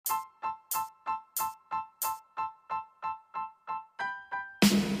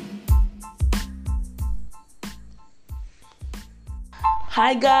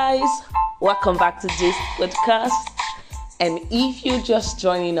Hi guys, welcome back to this podcast. And if you're just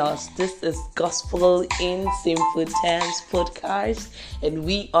joining us, this is Gospel in Simple Terms podcast, and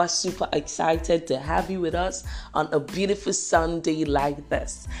we are super excited to have you with us on a beautiful Sunday like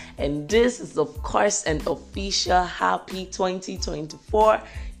this. And this is of course an official happy 2024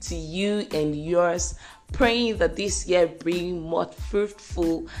 to you and yours. Praying that this year bring more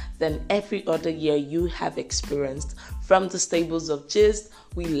fruitful than every other year you have experienced. From the stables of Gist,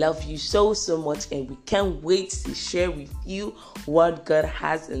 we love you so much, and we can't wait to share with you what God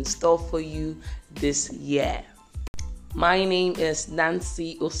has in store for you this year. My name is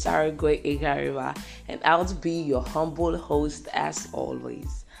Nancy Osarigwe Egariwa, and I'll be your humble host as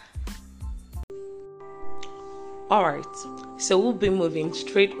always. Alright, so we'll be moving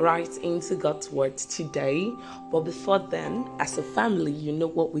straight right into God's word today. But before then, as a family, you know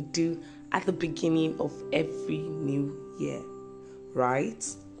what we do at the beginning of every new year, right?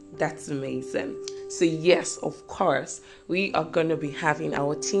 That's amazing. So yes, of course, we are going to be having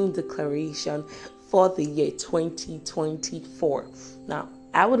our team declaration for the year 2024. Now,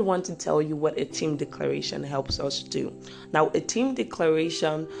 I would want to tell you what a team declaration helps us do. Now, a team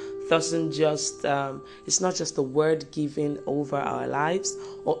declaration doesn't just, it's not just a word given over our lives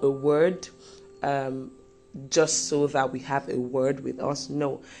or a word just so that we have a word with us.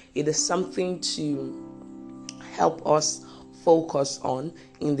 No, it is something to help us focus on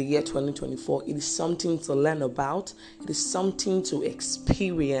in the year 2024. It is something to learn about. It is something to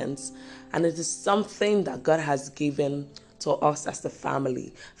experience. And it is something that God has given to us as a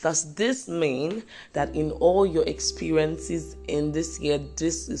family. Does this mean that in all your experiences in this year,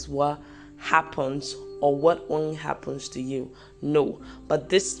 this is what happens or what only happens to you? No, but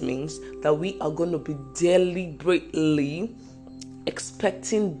this means that we are going to be deliberately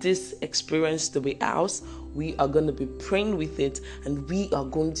expecting this experience to be ours. We are going to be praying with it, and we are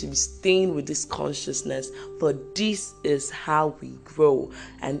going to be staying with this consciousness, for this is how we grow.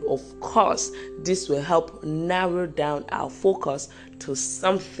 And of course, this will help narrow down our focus to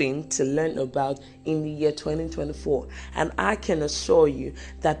something to learn about in the year 2024. And I can assure you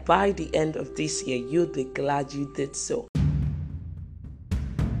that by the end of this year, you'll be glad you did so.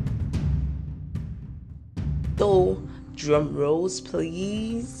 So, drum rolls,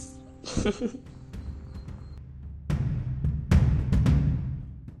 please.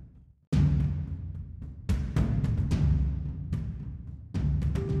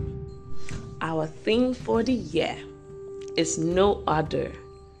 Our theme for the year is no other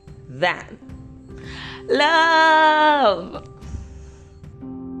than love.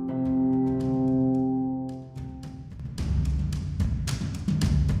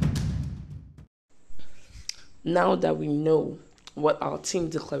 Now that we know what our team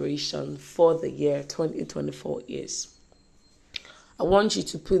declaration for the year 2024 is, I want you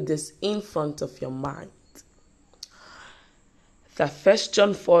to put this in front of your mind. That 1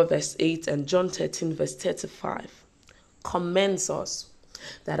 John 4 verse 8 and John 13 verse 35 commends us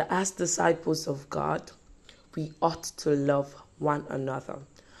that as disciples of God, we ought to love one another.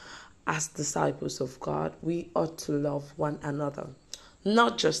 As disciples of God, we ought to love one another,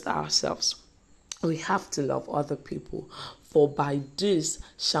 not just ourselves. We have to love other people, for by this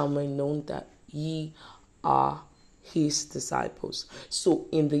shall men know that ye are his disciples. So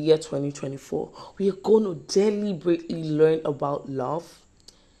in the year 2024, we are going to deliberately learn about love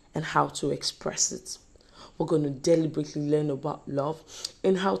and how to express it. We're going to deliberately learn about love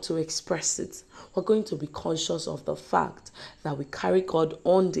and how to express it. We're going to be conscious of the fact that we carry God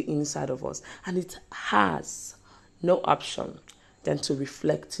on the inside of us, and it has no option than to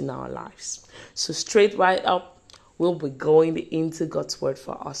reflect in our lives. So straight right up, we'll be going into God's word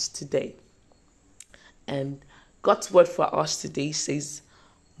for us today. And God's word for us today says,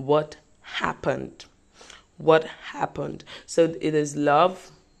 what happened? What happened? So it is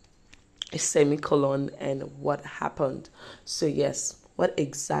love, a semicolon, and what happened. So yes, what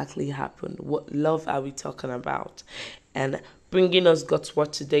exactly happened? What love are we talking about? And bringing us God's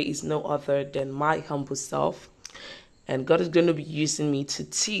word today is no other than my humble self. And God is going to be using me to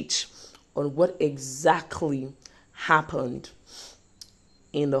teach on what exactly happened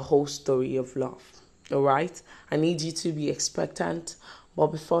in the whole story of love. All right? I need you to be expectant. But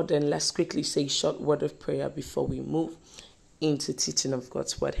before then, let's quickly say a short word of prayer before we move into teaching of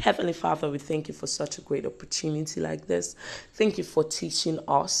God's word. Heavenly Father, we thank you for such a great opportunity like this. Thank you for teaching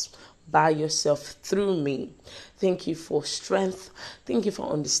us by yourself through me. Thank you for strength. Thank you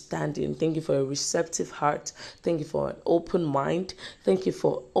for understanding. Thank you for a receptive heart. Thank you for an open mind. Thank you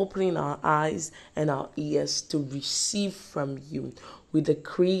for opening our eyes and our ears to receive from you. We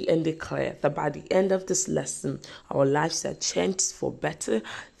decree and declare that by the end of this lesson, our lives are changed for better.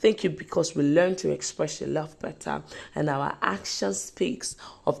 Thank you because we learn to express your love better, and our action speaks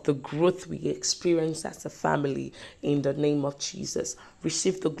of the growth we experience as a family in the name of Jesus.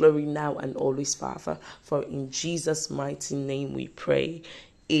 Receive the glory now and always, Father, for in Jesus' mighty name we pray.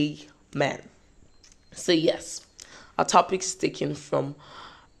 Amen. So yes, our topic is taken from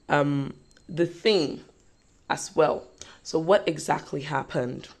the theme as well. So what exactly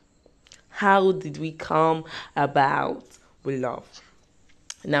happened? How did we come about with love?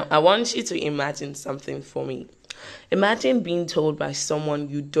 Now, I want you to imagine something for me. Imagine being told by someone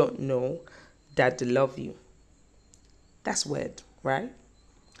you don't know that they love you. That's weird, right?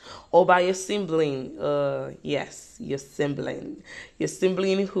 Or by your sibling. Yes, your sibling. Your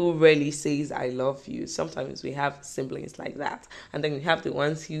sibling who rarely says, I love you. Sometimes we have siblings like that. And then we have the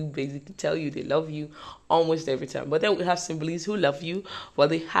ones who basically tell you they love you almost every time. But then we have siblings who love you,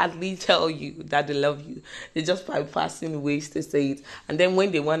 but they hardly tell you that they love you. They just bypassing ways to say it. And then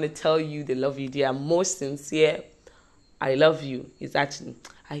when they want to tell you they love you, they are most sincere. I love you. It's actually,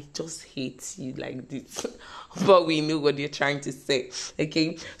 I just hate you like this. But we know what you're trying to say.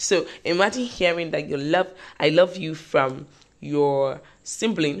 Okay? So imagine hearing that I love you from your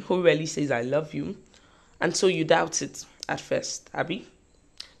sibling who rarely says I love you. And so you doubt it at first, Abby.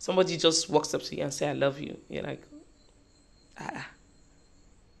 Somebody just walks up to you and say I love you. You're like,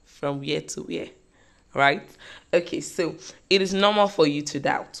 from where to where? Right? Okay, so it is normal for you to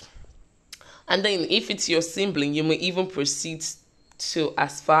doubt. And then if it's your sibling, you may even proceed to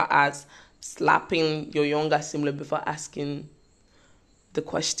as far as slapping your younger sibling before asking the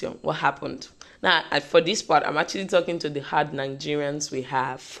question, what happened? Now, for this part, I'm actually talking to the hard Nigerians we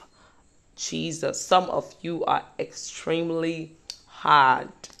have. Jesus, some of you are extremely hard.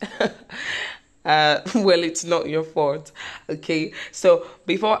 Well, it's not your fault. Okay, so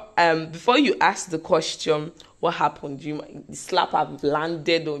before you ask the question, what happened? The slap have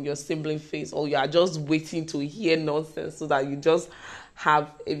landed on your sibling face, or you are just waiting to hear nonsense so that you just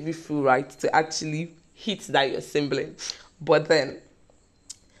have every full right to actually hit that your sibling. But then,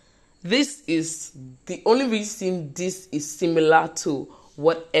 this is the only reason this is similar to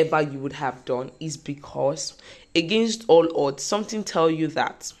whatever you would have done is because against all odds, something tell you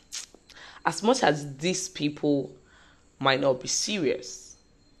that as much as these people might not be serious,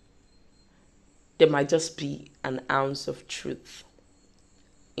 there might just be an ounce of truth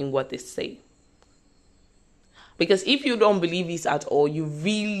in what they say. Because if you don't believe this at all, you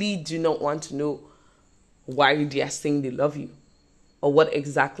really do not want to know why they are saying they love you or what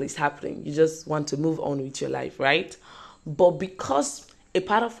exactly is happening. You just want to move on with your life, right? But because a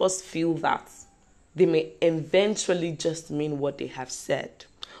part of us feel that they may eventually just mean what they have said,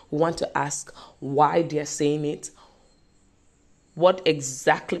 we want to ask why they are saying it, what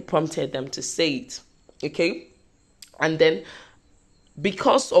exactly prompted them to say it, okay? And then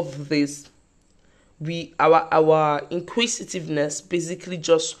because of this, our inquisitiveness basically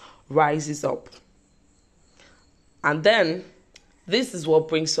just rises up. And then this is what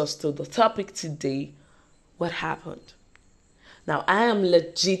brings us to the topic today, what happened? Now, I am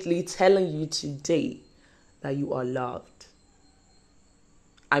legitimately telling you today that you are loved.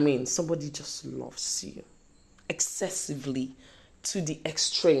 I mean, somebody just loves you excessively to the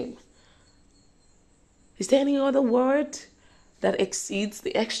extreme. Is there any other word that exceeds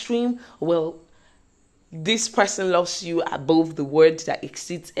the extreme? Well, this person loves you above the word that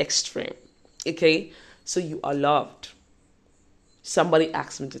exceeds extreme. Okay? So you are loved. Somebody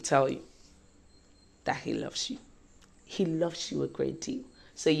asked me to tell you that he loves you. He loves you a great deal.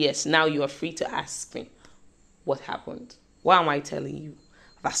 So yes, now you are free to ask me what happened. Why am I telling you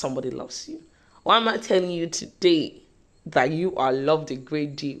that somebody loves you? Why am I telling you today that you are loved a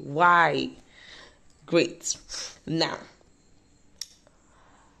great deal? Why? Great. Now,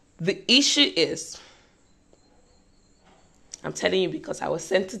 the issue is, I'm telling you because I was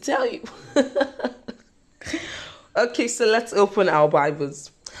sent to tell you. Okay, so let's open our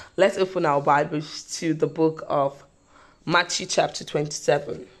Bibles. Let's open our Bibles to the book of Matthew chapter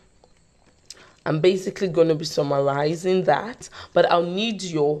 27. I'm basically going to be summarizing that, but I'll need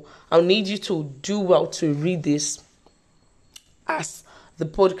you to do well to read this as the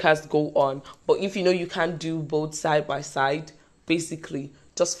podcast go on. But if you know you can't do both side by side, basically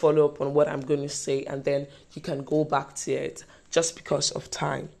just follow up on what I'm going to say and then you can go back to it just because of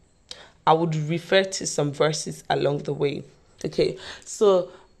time. I would refer to some verses along the way. Okay,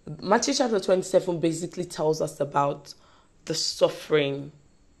 so Matthew chapter 27 basically tells us about the suffering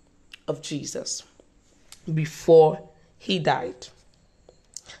of Jesus before he died,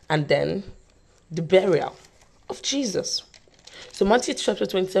 and then the burial of Jesus. So Matthew chapter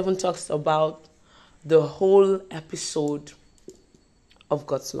 27 talks about the whole episode of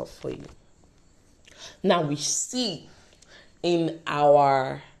God's love for you. Now we see in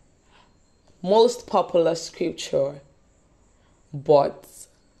our most popular scripture, but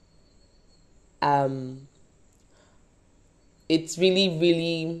it's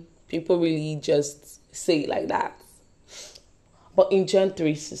really, people really just say it like that. But in John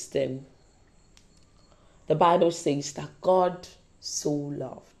 3:16, the Bible says that God so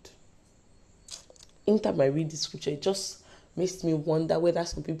loved. Anytime I read the scripture, it just makes me wonder whether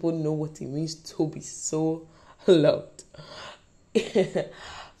some people know what it means to be so loved.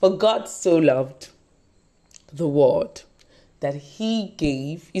 For God so loved the world that he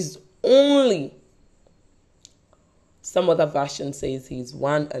gave his only. Some other version says he's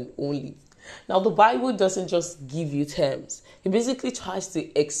one and only. Now the Bible doesn't just give you terms. It basically tries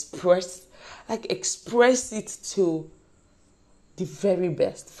to express it to the very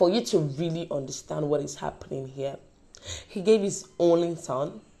best for you to really understand what is happening here. He gave his only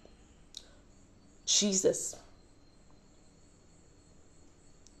son, Jesus.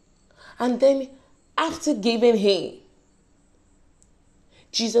 And then after giving him,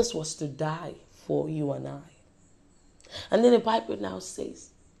 Jesus was to die for you and I. And then the Bible now says,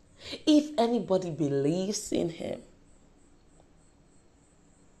 if anybody believes in him,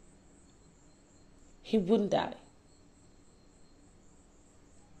 he wouldn't die,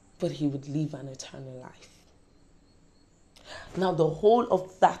 but he would live an eternal life. Now the whole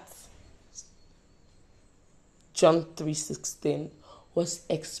of that, John 3:16, was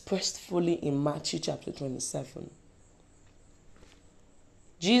expressed fully in Matthew chapter 27.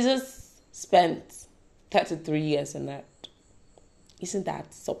 Jesus spent 33 years on earth. Isn't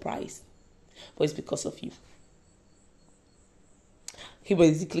that surprising? But it's because of you. He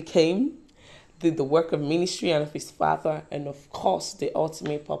basically came, did the work of ministry and of his Father, and of course the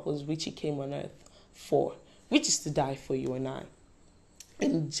ultimate purpose which he came on earth for, which is to die for you and I.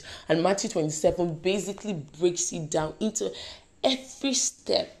 And Matthew 27 basically breaks it down into every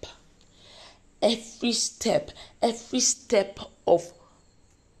step of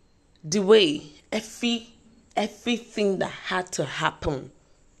the way, everything that had to happen.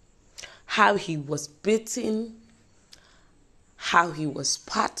 How he was beaten, how he was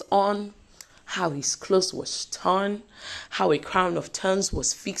spat on, how his clothes was torn, how a crown of thorns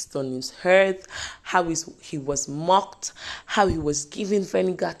was fixed on his head, how he was mocked, how he was given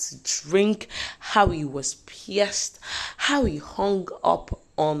vinegar to drink, how he was pierced, how he hung up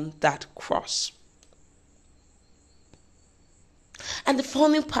on that cross. And the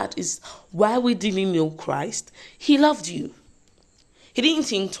funny part is, while we didn't know Christ, he loved you. He didn't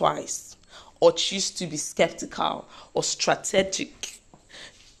think twice or choose to be skeptical or strategic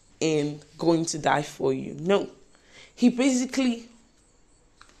in going to die for you. No, he basically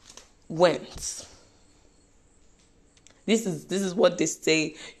went. This is what they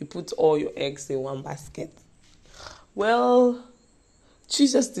say, you put all your eggs in one basket. Well,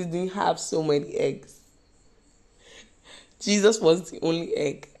 Jesus didn't have so many eggs. Jesus was the only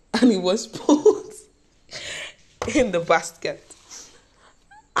egg, and he was put in the basket.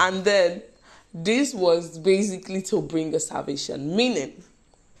 And then this was basically to bring a salvation, meaning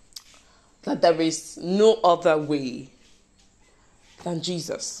that there is no other way than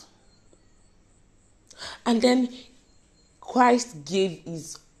Jesus. And then Christ gave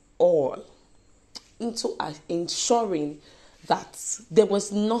his all into ensuring that there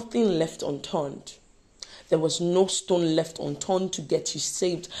was nothing left unturned. There was no stone left unturned to get you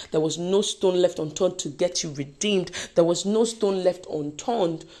saved. There was no stone left unturned to get you redeemed. There was no stone left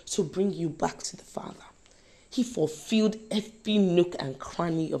unturned to bring you back to the Father. He fulfilled every nook and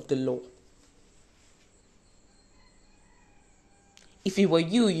cranny of the law. If it were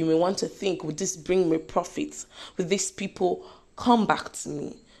you, you may want to think, would this bring me profit? Would these people come back to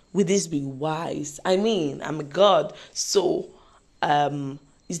me? Would this be wise? I mean, I'm a God, so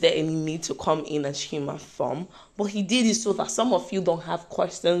is there any need to come in as human form? But he did it so that some of you don't have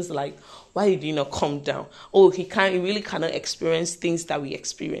questions like, why did he not come down? Oh, he really cannot experience things that we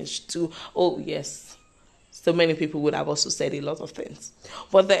experience too. Oh, yes. So many people would have also said a lot of things.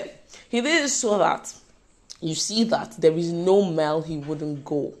 But then, he did it so that you see that there is no mile he wouldn't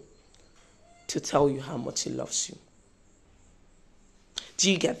go to tell you how much he loves you.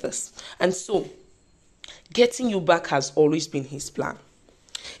 Do you get this? And so, getting you back has always been his plan.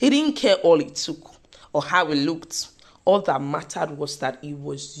 He didn't care all it took, or how it looked, All that mattered was that it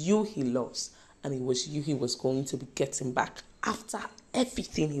was you he loves, and it was you he was going to be getting back after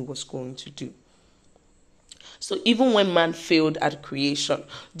everything he was going to do. So even when man failed at creation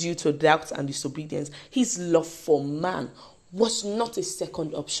due to doubt and disobedience, his love for man was not a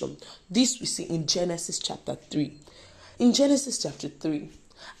second option. This we see in Genesis chapter 3. In Genesis chapter 3,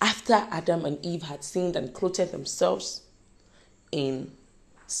 after Adam and Eve had sinned and clothed themselves in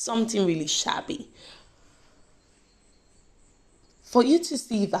something really shabby, for you to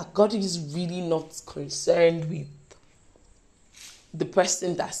see that God is really not concerned with the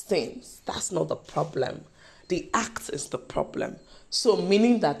person that sins, that's not the problem. The act is the problem. So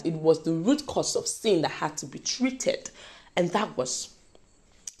meaning that it was the root cause of sin that had to be treated, and that was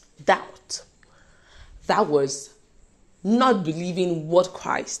doubt. That was not believing what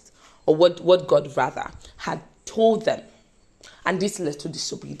Christ, or what God rather, had told them. And this led to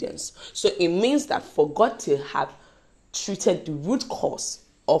disobedience. So it means that for God to have treated the root cause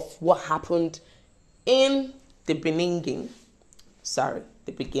of what happened in the beginning,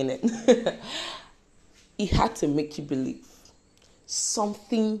 he had to make you believe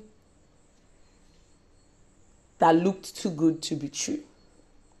something that looked too good to be true.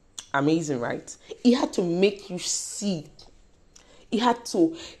 Amazing, right? He had to make you see. He had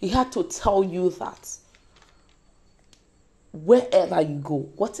to tell you that wherever you go,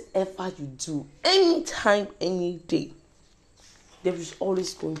 whatever you do, anytime, any day, there is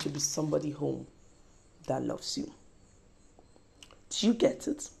always going to be somebody home that loves you. Do you get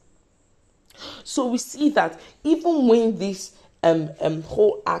it? So we see that even when this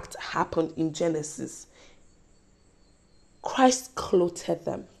whole act happened in Genesis, Christ clothed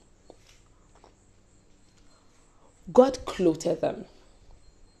them. God clothed them.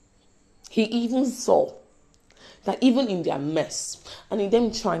 He even saw that even in their mess and in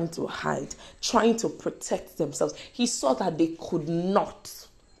them trying to hide, trying to protect themselves, he saw that they could not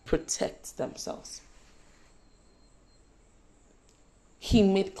protect themselves. He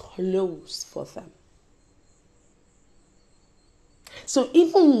made clothes for them. So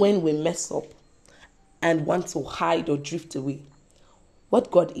even when we mess up and want to hide or drift away,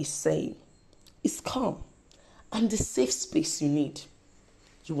 what God is saying is come. And the safe space you need.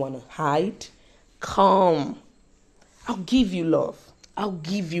 You want to hide? Come. I'll give you love. I'll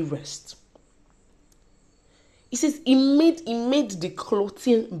give you rest. He says he made the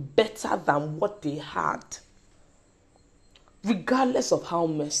clothing better than what they had, regardless of how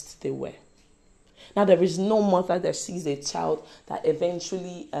messed they were. Now, there is no mother that sees a child that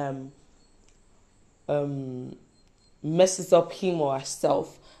eventually messes up him or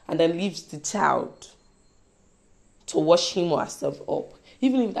herself and then leaves the child to wash him or herself up.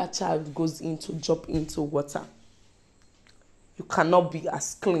 Even if that child goes into jump into water, you cannot be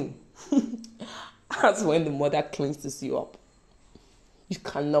as clean as when the mother cleans you up. You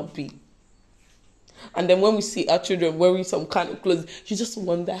cannot be. And then when we see our children wearing some kind of clothes, you just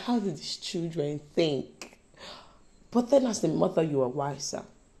wonder, how did these children think? But then as a mother, you are wiser.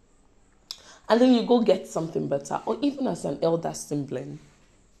 And then you go get something better, or even as an elder sibling,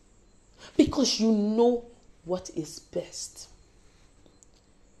 because you know what is best.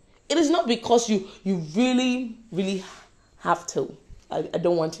 It is not because you really, really have to. I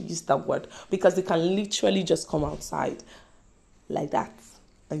don't want to use that word, because they can literally just come outside like that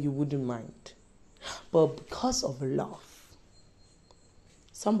and you wouldn't mind. But because of love,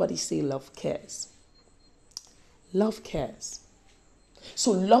 somebody say love cares. Love cares.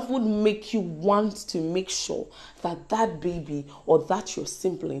 So love would make you want to make sure that that baby or that your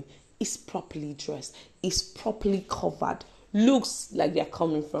sibling is properly dressed, is properly covered, looks like they're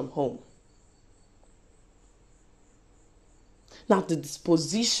coming from home. Now, the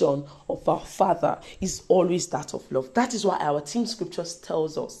disposition of our Father is always that of love. That is why our team scriptures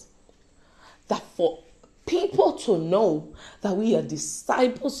tells us that for people to know that we are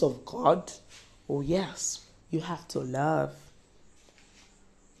disciples of God, oh yes, you have to love.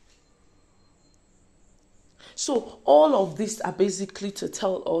 So all of these are basically to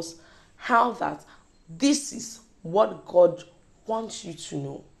tell us how that this is what God wants you to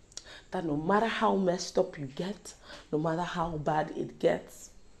know. That no matter how messed up you get, no matter how bad it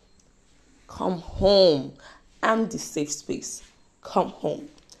gets, come home. I'm the safe space. Come home.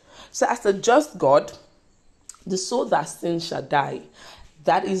 So as a just God, the soul that sins shall die.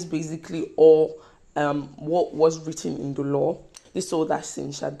 That is basically all what was written in the law. The soul that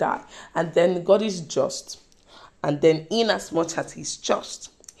sins shall die. And then God is just. And then in as much as he's just,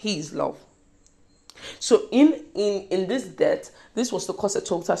 he is love. So in this death, this was to cause a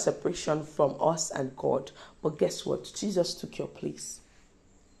total separation from us and God. But guess what? Jesus took your place.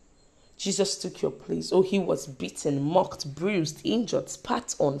 Jesus took your place. Oh, he was beaten, mocked, bruised, injured,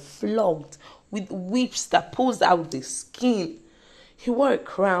 spat on, flogged, with whips that pulled out the skin. He wore a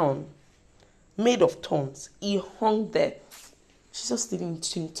crown made of thorns. He hung there. Jesus didn't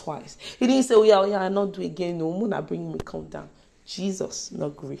think twice. He didn't say, oh yeah, I'll not do again. No, Mona, bring me, calm down. Jesus, no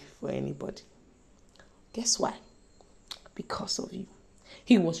grief for anybody. Guess why? Because of you.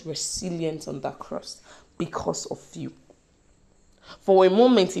 He was resilient on that cross because of you. For a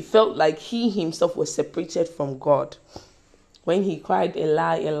moment, he felt like he himself was separated from God. When he cried,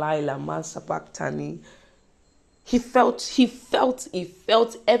 Eli, Eli, lama sabachthani, he felt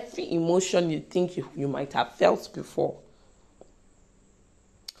every emotion you think you might have felt before.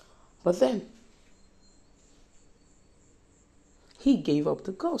 But then, he gave up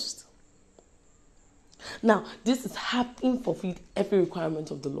the ghost. Now, this is having fulfilled every requirement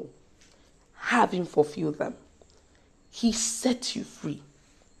of the law. Having fulfilled them. He set you free.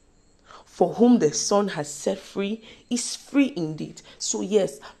 For whom the Son has set free is free indeed. So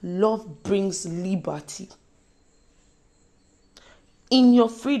yes, love brings liberty. In your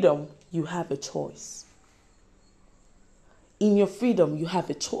freedom, you have a choice. In your freedom, you have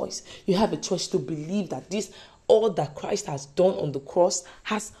a choice. You have a choice to believe that all that Christ has done on the cross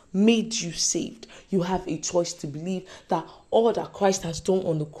has made you saved. You have a choice to believe that all that Christ has done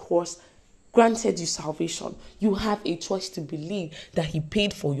on the cross granted you salvation. You have a choice to believe that he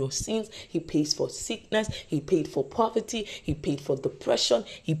paid for your sins. He pays for sickness. He paid for poverty. He paid for depression.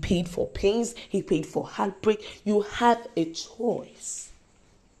 He paid for pains. He paid for heartbreak. You have a choice.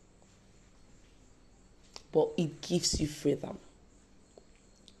 But it gives you freedom.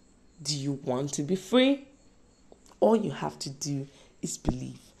 Do you want to be free? All you have to do is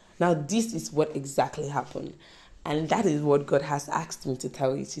believe. Now, this is what exactly happened. And that is what God has asked me to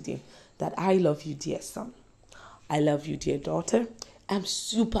tell you today. That I love you, dear son. I love you, dear daughter. I'm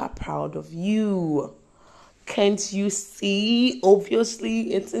super proud of you. Can't you see?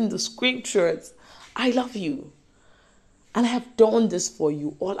 Obviously, it's in the scriptures. I love you. And I have done this for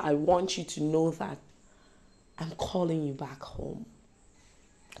you. All I want you to know that I'm calling you back home.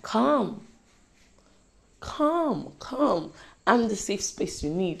 Come. I'm the safe space you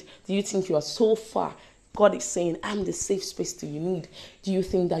need. Do you think you are so far? God is saying, I'm the safe space that you need. Do you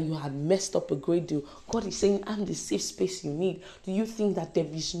think that you had messed up a great deal? God is saying, I'm the safe space you need. Do you think that there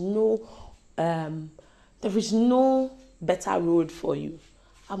is no better road for you?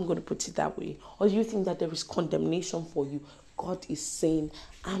 I'm going to put it that way. Or do you think that there is condemnation for you? God is saying,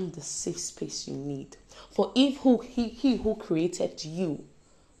 I'm the safe space you need. For if he who created you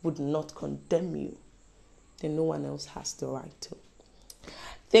would not condemn you, then no one else has the right to.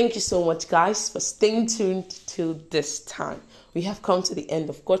 Thank you so much, guys, for staying tuned till this time. We have come to the end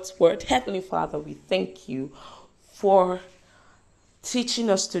of God's word. Heavenly Father, we thank you for teaching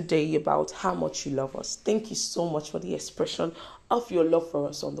us today about how much you love us. Thank you so much for the expression of your love for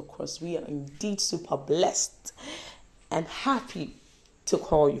us on the cross. We are indeed super blessed and happy to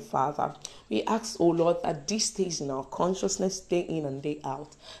call you Father. We ask, oh Lord, that this stays in our consciousness day in and day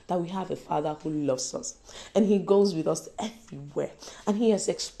out, that we have a Father who loves us and he goes with us everywhere, and he has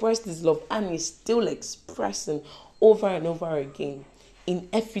expressed his love and is still expressing over and over again in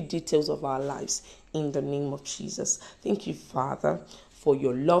every details of our lives, in the name of Jesus. Thank you, Father, for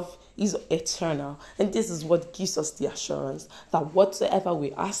your love is eternal, and this is what gives us the assurance that whatsoever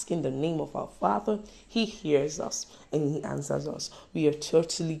we ask in the name of our Father, he hears us and he answers us. We are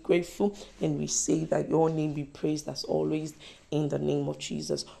totally grateful, and we say that your name be praised as always, in the name of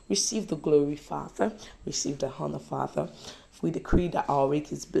Jesus. Receive the glory, Father. Receive the honor, Father. We decree that our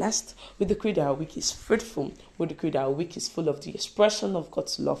week is blessed. We decree that our week is fruitful. We decree that our week is full of the expression of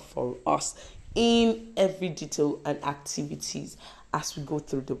God's love for us in every detail and activities as we go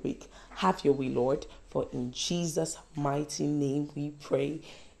through the week. Have your way, Lord, for in Jesus' mighty name we pray.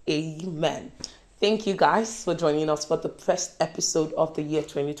 Amen. Thank you, guys, for joining us for the first episode of the year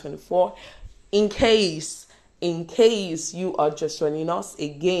 2024. In case you are just joining us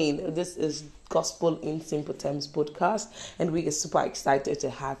again, this is Gospel in Simple Terms podcast, and we are super excited to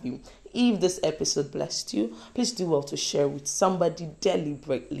have you. If this episode blessed you, please do well to share with somebody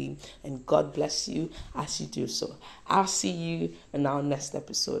deliberately, and God bless you as you do so. I'll see you in our next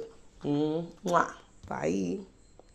episode. Bye.